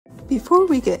Before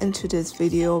we get into this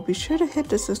video, be sure to hit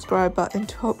the subscribe button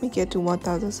to help me get to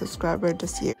 1,000 subscribers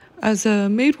this year. As a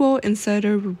Madewell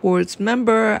Insider Rewards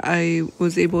member, I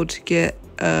was able to get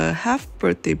a half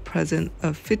birthday present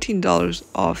of $15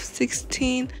 off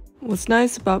 16. What's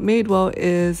nice about Madewell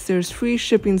is there's free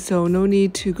shipping, so no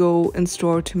need to go in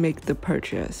store to make the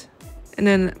purchase. And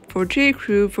then for J.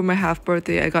 Crew, for my half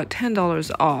birthday, I got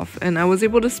 $10 off, and I was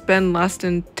able to spend less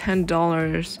than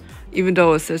 $10, even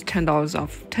though it says $10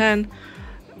 off 10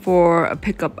 for a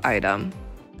pickup item.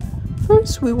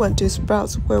 First, we went to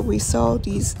Sprouts where we saw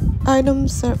these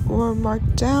items that were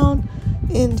marked down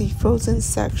in the frozen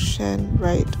section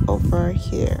right over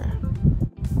here.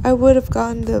 I would have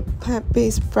gotten the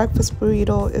plant-based breakfast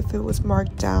burrito if it was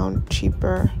marked down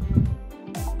cheaper.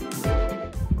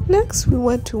 Next, we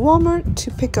went to Walmart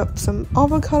to pick up some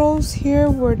avocados. Here,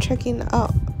 we're checking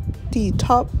out the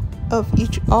top of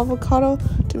each avocado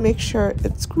to make sure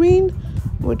it's green,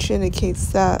 which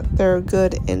indicates that they're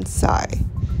good inside.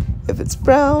 If it's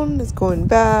brown, it's going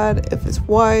bad. If it's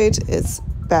white, it's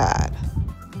bad.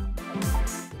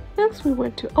 Next, we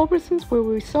went to Albertsons where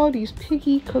we saw these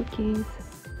piggy cookies.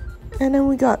 And then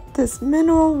we got this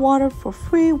mineral water for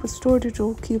free with store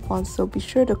digital coupons, so be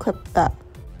sure to clip that.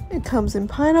 It comes in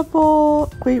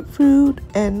pineapple, grapefruit,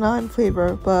 and lime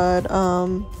flavor, but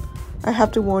I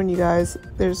have to warn you guys,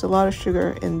 there's a lot of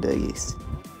sugar in these.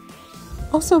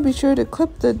 Also, be sure to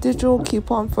clip the digital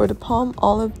coupon for the Palm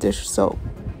Olive dish soap.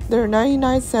 They're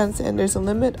 99 cents and there's a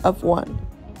limit of 1.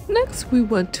 Next, we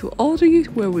went to Aldi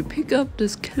where we picked up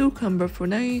this cucumber for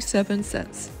 97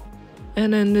 cents.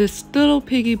 And then this little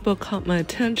piggy book caught my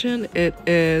attention. It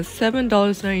is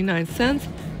 $7.99,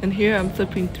 and here I'm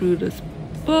flipping through this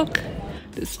book.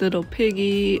 This little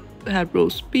piggy had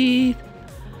roast beef,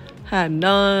 had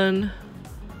none,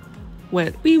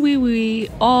 went wee wee wee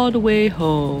all the way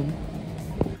home.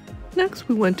 Next,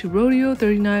 we went to Rodeo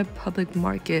 39 Public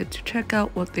Market to check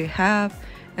out what they have.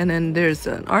 And then there's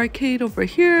an arcade over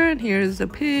here, and here's a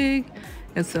pig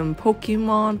and some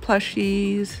Pokemon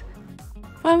plushies.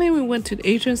 Finally, we went to the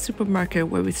Asian supermarket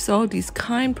where we saw these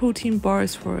Kind protein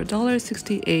bars for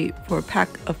 $1.68 for a pack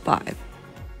of 5.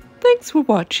 Thanks for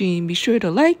watching. Be sure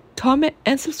to like, comment,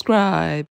 and subscribe.